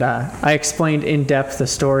 and I explained in depth the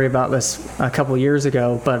story about this a couple years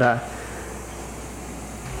ago. But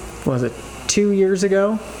was it 2 years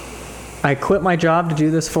ago? I quit my job to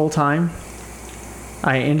do this full time.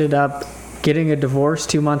 I ended up getting a divorce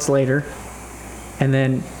 2 months later. And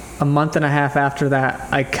then a month and a half after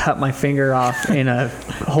that, I cut my finger off in a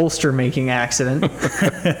holster making accident.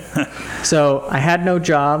 So I had no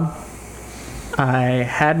job. I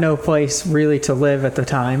had no place really to live at the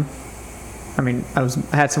time. I mean, I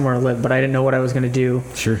had somewhere to live, but I didn't know what I was going to do.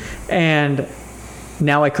 Sure. And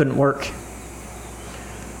now I couldn't work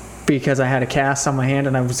because I had a cast on my hand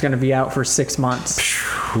and I was going to be out for 6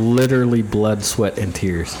 months. Literally blood, sweat, and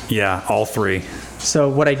tears. Yeah, all three. So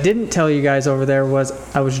what I didn't tell you guys over there was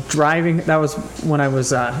I was driving. That was when I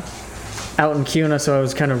was out in Kuna, so I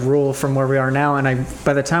was kind of rural from where we are now. And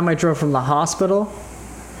by the time I drove from the hospital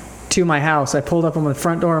to my house, I pulled up on the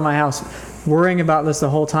front door of my house worrying about this the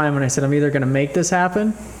whole time. And I said, I'm either going to make this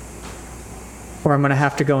happen or I'm going to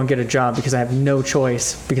have to go and get a job because I have no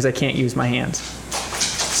choice because I can't use my hands.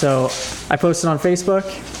 So I posted on Facebook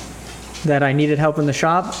that I needed help in the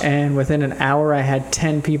shop, and within an hour I had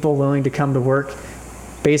 10 people willing to come to work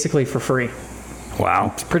basically for free.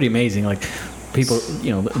 Wow. It's pretty amazing. Like, people,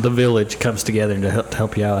 the village comes together to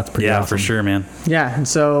help you out. That's pretty awesome. For sure, man. Yeah, and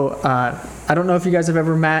so I don't know if you guys have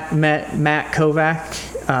ever met Matt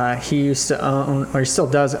Kovac. He used to own, or he still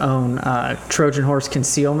does own, Trojan Horse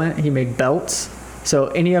Concealment. He made belts. So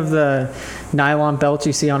any of the nylon belts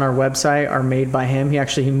you see on our website are made by him.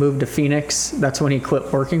 He moved to Phoenix. That's when he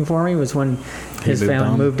quit working for me, was when his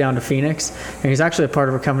family moved down to Phoenix. And he's actually a part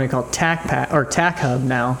of a company called Tac Hub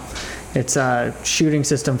now. It's a shooting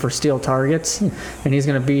system for steel targets. And he's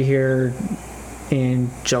going to be here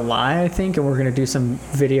in July, I think, and we're going to do some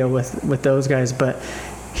video with those guys. But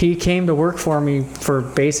he came to work for me for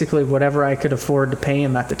basically whatever I could afford to pay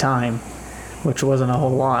him at the time, which wasn't a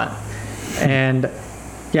whole lot. And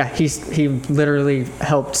yeah, he literally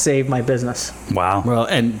helped save my business. Wow. Well,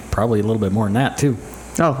 and probably a little bit more than that too.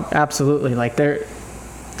 Oh, absolutely. Like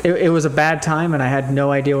it was a bad time and I had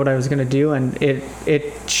no idea what I was going to do, and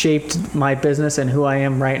it shaped my business and who I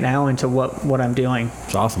am right now into what I'm doing.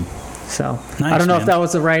 It's awesome. So nice, I don't know man. if that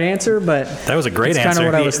was the right answer, but that was a great answer. Kind of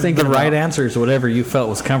what I was thinking. The right answer is whatever you felt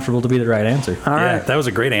was comfortable to be the right anser. All right. That was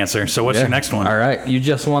a great answer. So what's your next one? All right. You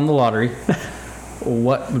just won the lottery.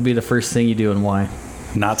 What would be the first thing you do and why?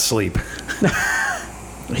 Not sleep.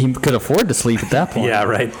 He could afford to sleep at that point. Yeah,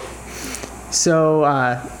 right. So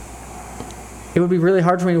it would be really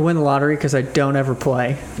hard for me to win the lottery because I don't ever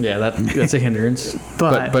play. Yeah, that's a hindrance.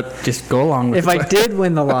 but just go along with it. If I did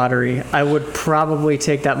win the lottery, I would probably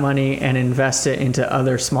take that money and invest it into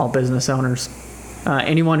other small business owners.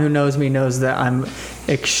 Anyone who knows me knows that I'm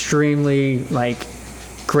extremely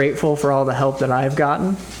grateful for all the help that I've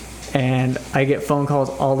gotten. And I get phone calls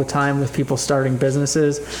all the time with people starting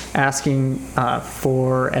businesses asking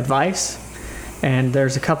for advice. And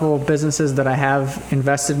there's a couple of businesses that I have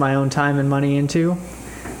invested my own time and money into.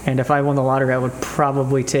 And if I won the lottery, I would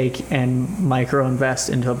probably take and micro-invest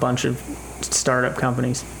into a bunch of startup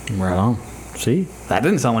companies. Right on. See? That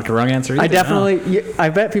didn't sound like a wrong answer either. I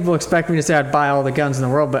bet people expect me to say I'd buy all the guns in the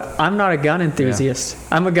world, but I'm not a gun enthusiast.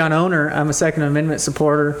 Yeah. I'm a gun owner. I'm a Second Amendment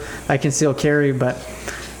supporter. I conceal carry, but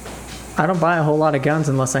I don't buy a whole lot of guns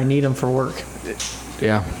unless I need them for work.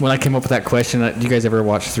 Yeah. When I came up with that question, do you guys ever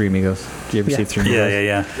watch Three Amigos? Do you ever see Three Amigos?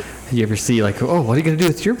 Yeah. Do you ever see what are you going to do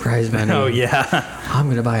with your prize money? Oh, yeah. I'm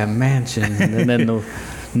going to buy a mansion. And then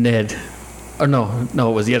Ned. Or no,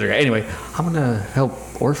 it was the other guy. Anyway, I'm going to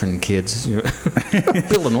help orphan kids.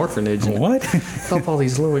 Build an orphanage. What? Help all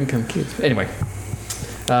these low-income kids. Anyway,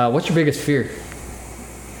 what's your biggest fear?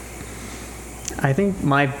 I think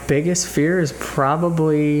my biggest fear is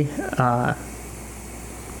probably,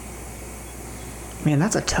 man,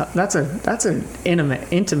 that's an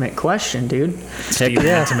intimate question, dude. Steve's an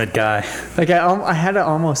intimate guy. I had to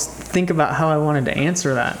almost think about how I wanted to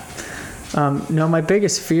answer that. No, my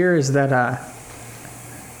biggest fear is that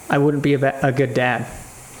I wouldn't be a good dad.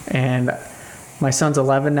 And my son's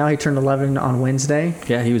 11 now. He turned 11 on Wednesday.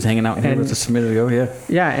 Yeah, he was hanging out here with us a minute ago, yeah.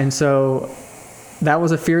 Yeah, and so that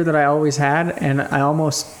was a fear that I always had, and I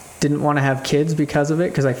almost didn't want to have kids because of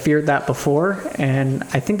it, because I feared that before, and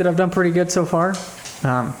I think that I've done pretty good so far.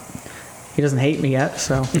 He doesn't hate me yet,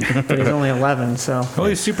 so but he's only 11, so. Well,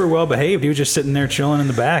 he's super well behaved. He was just sitting there chilling in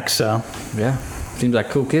the back, so. Yeah. Seems like a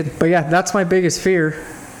cool kid. But yeah, that's my biggest fear.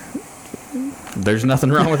 There's nothing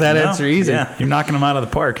wrong with that answer either. Yeah, you're knocking him out of the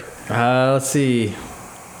park. Let's see.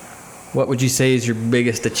 What would you say is your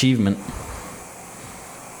biggest achievement?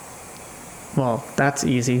 Well, that's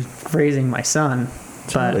easy. Raising my son.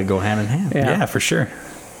 But They go hand in hand. Yeah, for sure.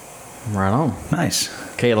 Right on. Nice.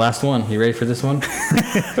 Okay, last one. You ready for this one?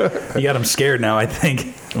 You got him scared now, I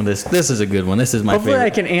think. Well, this is a good one. This is my hopefully favorite. I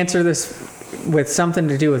can answer this with something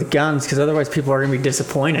to do with guns, because otherwise people are going to be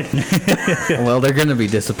disappointed. Well, they're going to be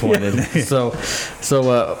disappointed. So,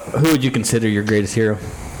 who would you consider your greatest hero?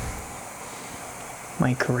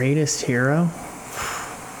 My greatest hero?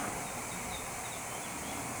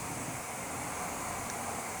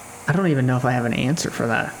 I don't even know if I have an answer for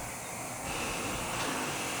that.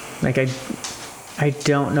 Like, I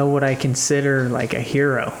don't know what I consider like a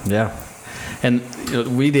hero. Yeah. And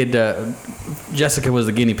we did, Jessica was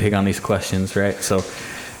the guinea pig on these questions, right? So,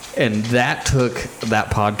 and that took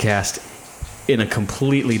that podcast in a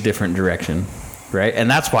completely different direction, right? And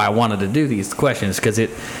that's why I wanted to do these questions, because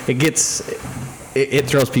it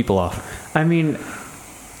throws people off. I mean,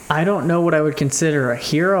 I don't know what I would consider a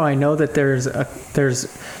hero. I know that there's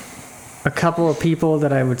a couple of people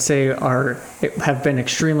that I would say have been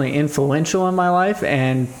extremely influential in my life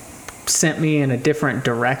and sent me in a different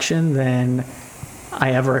direction than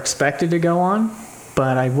I ever expected to go on,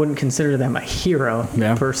 but I wouldn't consider them a hero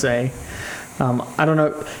per se. I don't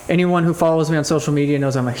know. Anyone who follows me on social media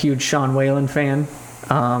knows I'm a huge Sean Whalen fan.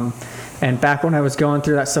 And back when I was going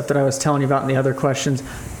through that stuff that I was telling you about in the other questions,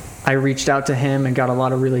 I reached out to him and got a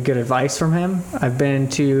lot of really good advice from him. I've been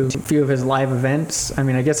to a few of his live events. I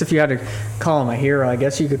mean, I guess if you had to call him a hero, I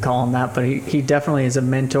guess you could call him that, but he definitely is a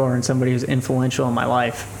mentor and somebody who's influential in my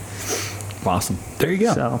life. Awesome. There you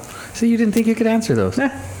go. So you didn't think you could answer those.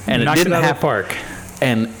 Yeah. And it Knocked didn't out of have the park.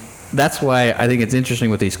 And that's why I think it's interesting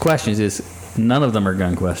with these questions is none of them are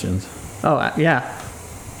gun questions. Oh, yeah.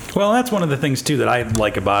 Well, that's one of the things, too, that I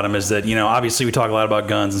like about him is that, obviously we talk a lot about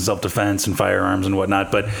guns and self-defense and firearms and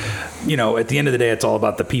whatnot, but, at the end of the day, it's all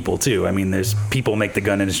about the people, too. I mean, there's people make the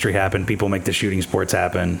gun industry happen. People make the shooting sports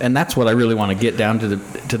happen. And that's what I really want to get down to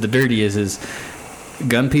the dirty is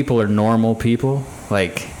gun people are normal people.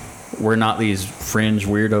 Like, we're not these fringe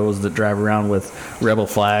weirdos that drive around with rebel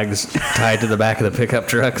flags tied to the back of the pickup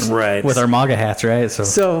trucks. Right. With our MAGA hats, right?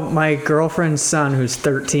 So my girlfriend's son, who's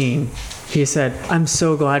 13, he said, "I'm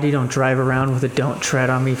so glad you don't drive around with a 'Don't Tread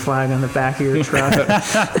on Me' flag on the back of your truck."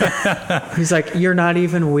 He's like, "You're not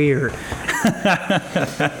even weird."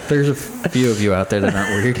 There's a few of you out there that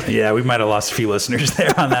aren't weird. Yeah, we might have lost a few listeners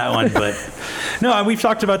there on that one, but no, we've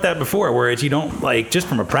talked about that before, where it's, you don't, like, just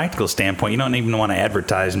from a practical standpoint, you don't even want to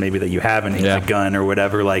advertise maybe that you have a gun or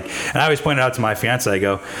whatever. Like, and I always pointed out to my fiance, I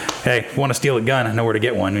go, "Hey, if you want to steal a gun, I know where to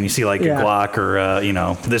get one." When you see like a Glock or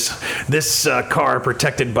this car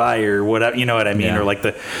protected by or whatever, you know what I mean? Or like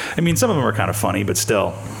some of them are kind of funny, but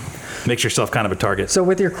still makes yourself kind of a target. So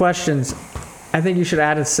with your questions, I think you should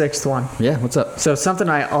add a sixth one. Yeah, what's up? So something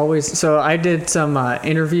I did some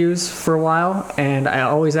interviews for a while, and I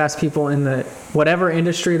always ask people in the whatever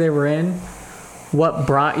industry they were in, what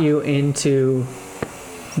brought you into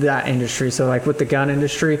that industry. So like with the gun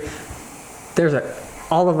industry,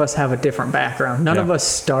 all of us have a different background. None of us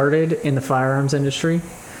started in the firearms industry.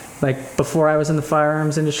 Like before I was in the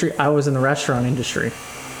firearms industry, I was in the restaurant industry.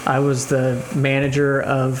 I was the manager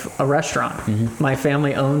of a restaurant. Mm-hmm. My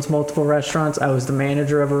family owns multiple restaurants. I was the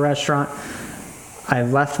manager of a restaurant. I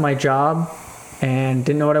left my job and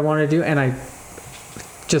didn't know what I wanted to do, and I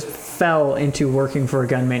just fell into working for a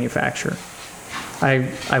gun manufacturer.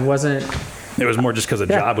 I wasn't... It was more just because the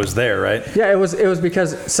job was there, right? Yeah, it was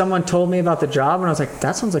because someone told me about the job, and I was like,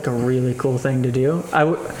 that sounds like a really cool thing to do.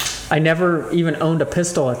 I never even owned a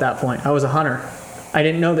pistol at that point. I was a hunter. I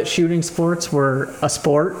didn't know that shooting sports were a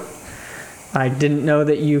sport. I didn't know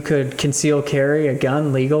that you could conceal carry a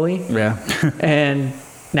gun legally. Yeah. And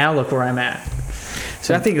now look where I'm at.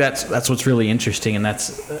 So I think that's what's really interesting, and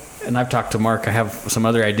I've talked to Mark. I have some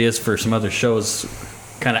other ideas for some other shows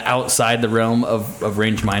kind of outside the realm of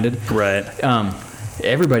Range Minded. Right.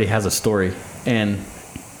 Everybody has a story, and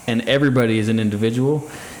everybody is an individual.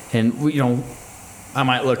 And I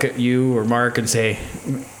might look at you or Mark and say,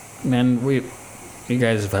 "Man, you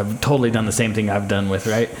guys have totally done the same thing I've done with,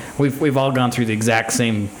 right? We've all gone through the exact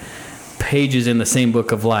same pages in the same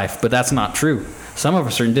book of life," but that's not true. Some of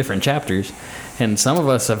us are in different chapters, and some of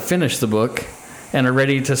us have finished the book and are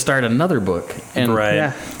ready to start another book. And, right.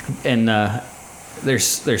 Yeah. And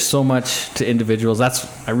there's so much to individuals.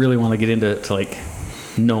 I really want to get into like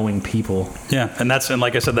knowing people. Yeah, and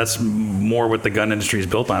like I said, that's more what the gun industry is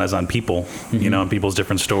built on, is on people, you know, and people's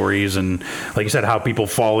different stories, and like you said, how people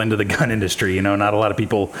fall into the gun industry. You know, not a lot of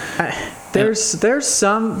people. There's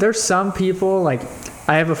some people, like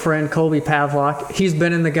I have a friend, Colby Pavlok. He's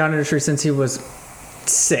been in the gun industry since he was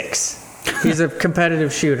 6. He's a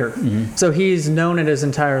competitive shooter, so he's known it his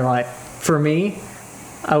entire life. For me,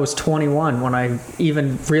 I was 21 when I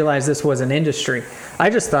even realized this was an industry.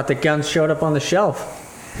 I just thought that guns showed up on the shelf.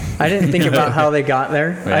 I didn't think about how they got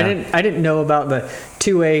there. Yeah. I didn't know about the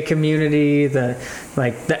 2A community.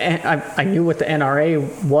 I knew what the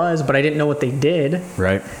NRA was, but I didn't know what they did.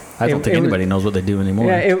 Right. I don't think anybody knows what they do anymore.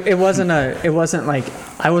 Yeah, it wasn't like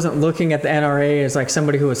I wasn't looking at the NRA as like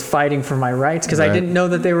somebody who was fighting for my rights, because I didn't know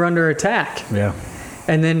that they were under attack. Yeah.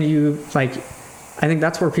 And then I think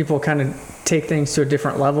that's where people kind of take things to a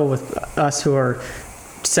different level with us who are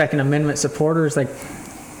Second Amendment supporters. Like,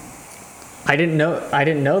 I didn't know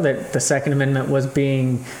that the Second Amendment was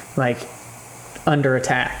being like under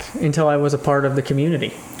attack until I was a part of the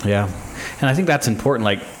community. Yeah. And I think that's important,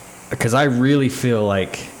 like, because I really feel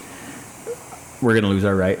like we're going to lose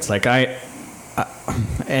our rights. Like I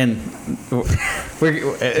don't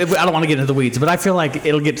want to get into the weeds, but I feel like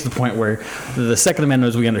it'll get to the point where the Second Amendment,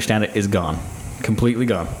 as we understand it, is gone. Completely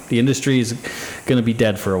gone. The industry is going to be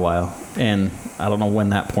dead for a while, and I don't know when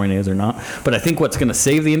that point is or not. But I think what's going to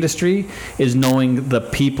save the industry is knowing the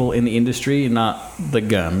people in the industry, not the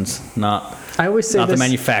guns, not the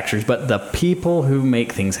manufacturers, but the people who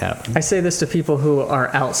make things happen. I say this to people who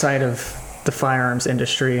are outside of the firearms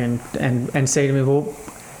industry and say to me, well,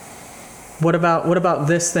 what about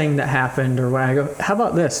this thing that happened? Or when I go, how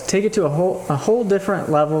about this? Take it to a whole different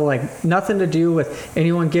level, like nothing to do with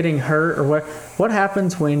anyone getting hurt, or what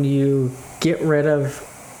happens when you get rid of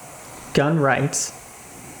gun rights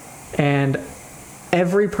and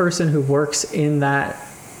every person who works in that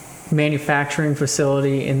manufacturing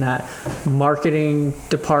facility, in that marketing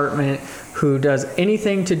department, who does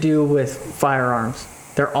anything to do with firearms,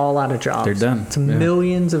 they're all out of jobs. They're done. It's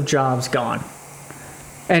millions of jobs gone.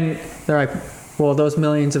 And they're like, well, those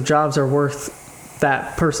millions of jobs are worth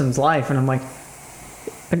that person's life. And I'm like,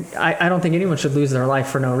 I don't think anyone should lose their life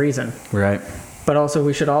for no reason. Right. But also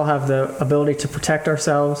we should all have the ability to protect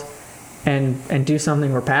ourselves and do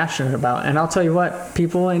something we're passionate about. And I'll tell you what,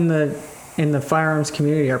 people in the firearms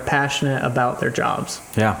community are passionate about their jobs.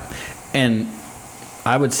 Yeah. And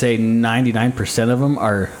I would say 99% of them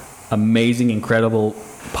are amazing, incredible,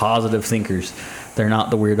 positive thinkers. They're not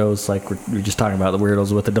the weirdos, like we're just talking about, the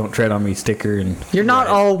weirdos with the "Don't Tread on Me" sticker. And you're not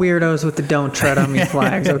all weirdos with the "Don't Tread on Me"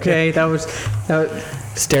 flags, okay? That was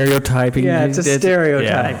stereotyping. Yeah, it's a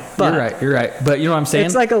stereotype. Yeah. But you're right. But you know what I'm saying?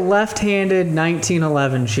 It's like a left-handed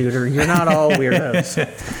 1911 shooter. You're not all weirdos.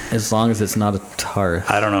 As long as it's not a Taurus.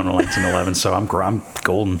 I don't own a 1911, so I'm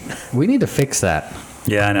golden. We need to fix that.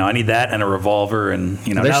 Yeah, I know. I need that and a revolver, and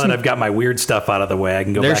now that I've got my weird stuff out of the way, I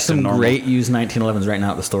can go back to normal. There's some great used 1911s right now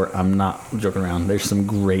at the store. I'm not joking around. There's some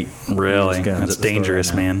great really used guns. That's dangerous,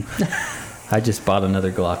 right, man. I just bought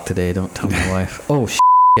another Glock today. Don't tell my wife. Oh shit.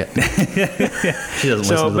 She doesn't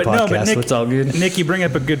listen to the podcast, so it's all good. Nick, you bring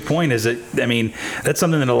up a good point. That's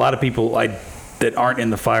something that a lot of people that aren't in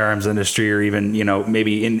the firearms industry, or even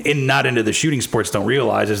maybe not into the shooting sports, don't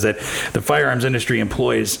realize, is that the firearms industry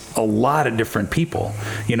employs a lot of different people.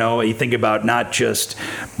 You think about not just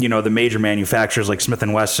the major manufacturers like Smith &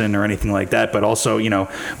 Wesson or anything like that, but also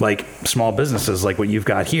like small businesses like what you've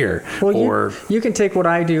got here. Well, you can take what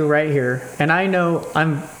I do right here, and I know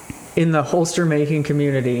I'm in the holster making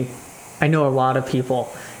community. I know a lot of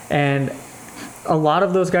people, and a lot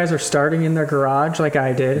of those guys are starting in their garage like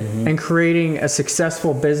I did, and creating a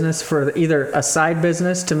successful business for either a side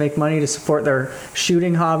business to make money to support their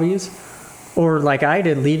shooting hobbies, or like I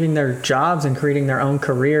did, leaving their jobs and creating their own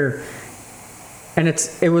career. And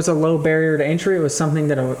it was a low barrier to entry. It was something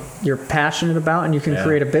that you're passionate about and you can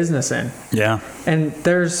create a business in. Yeah. And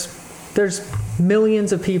there's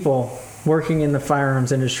millions of people working in the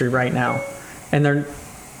firearms industry right now, and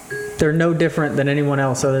they're no different than anyone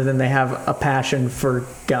else, other than they have a passion for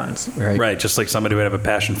guns. Right. Just like somebody would have a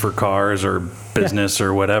passion for cars or business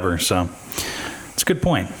or whatever. So it's a good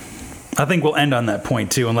point. I think we'll end on that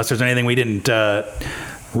point too, unless there's anything we didn't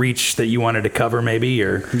reach that you wanted to cover maybe,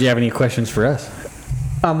 or do you have any questions for us?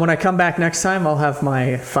 When I come back next time, I'll have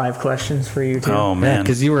my 5 questions for you too. Oh man.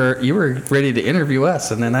 Because you were ready to interview us,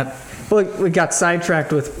 and then we got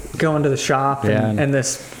sidetracked with going to the shop and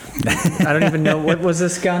this. I don't even know, what was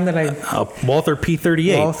this gun that Walther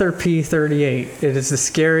P38. Walther P38. It is the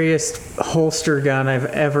scariest holster gun I've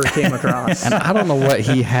ever came across. And I don't know what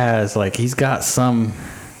he has. Like, he's got some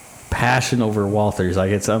passion over Walthers.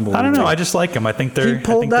 Like, it's unbelievable. I don't know. I just like them. I think they're. He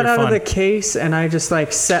pulled that out fun. of the case, and I just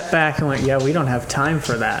like sat back and went, "Yeah, we don't have time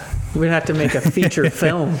for that. We'd have to make a feature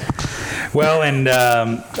film." Well, and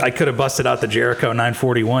I could have busted out the Jericho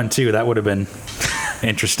 941 too. That would have been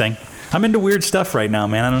interesting. I'm into weird stuff right now,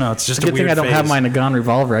 man. I don't know. It's just Good a weird thing I don't phase. have my Nagan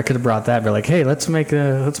revolver. I could have brought that. Be like, hey, let's make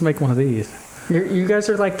one of these. You guys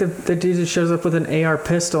are like the dude that shows up with an AR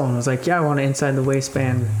pistol and was like, "Yeah, I want an inside the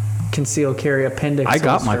waistband concealed carry appendix." I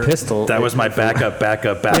got my holster." pistol. That was my backup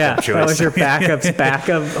Yeah, choice. that was your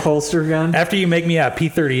backup holster gun. After you make me a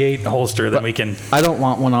P38 holster, then we can. I don't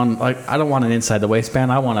want one on. Like, I don't want an inside the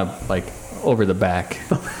waistband. I want a like over the back.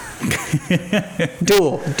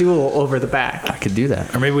 dual over the back. I could do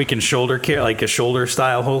that. Or maybe we can shoulder carry, like a shoulder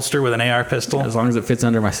style holster with an AR pistol. As long as it fits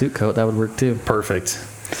under my suit coat, that would work too. Perfect.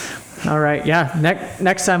 All right, yeah.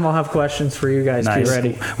 Next time I'll have questions for you guys. Nice. Be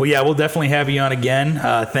ready. Well, yeah, we'll definitely have you on again.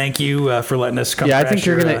 Thank you for letting us come. Yeah, I think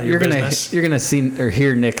you're business. gonna see or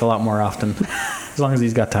hear Nick a lot more often, as long as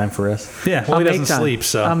he's got time for us. Yeah, well, he doesn't sleep,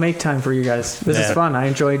 so I'll make time for you guys. This is fun. I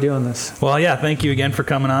enjoy doing this. Well, yeah, thank you again for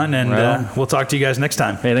coming on, and we'll talk to you guys next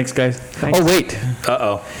time. Hey, thanks, guys. Thanks. Oh, wait.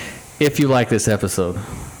 Uh-oh. If you like this episode,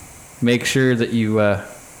 make sure that you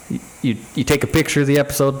take a picture of the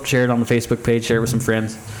episode, share it on the Facebook page, share it with some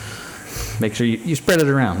friends. Make sure you spread it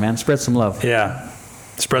around, man. Spread some love. Yeah.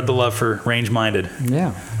 Spread the love for Range Minded.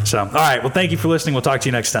 Yeah. So, all right. Well, thank you for listening. We'll talk to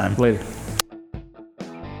you next time. Later.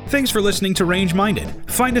 Thanks for listening to Range Minded.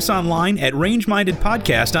 Find us online at Range Minded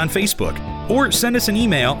Podcast on Facebook, or send us an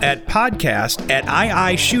email at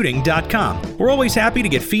podcast@iishooting.com. We're always happy to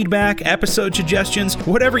get feedback, episode suggestions,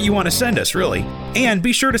 whatever you want to send us, really. And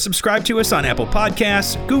be sure to subscribe to us on Apple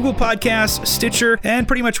Podcasts, Google Podcasts, Stitcher, and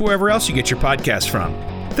pretty much wherever else you get your podcasts from.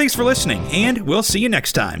 Thanks for listening, and we'll see you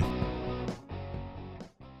next time.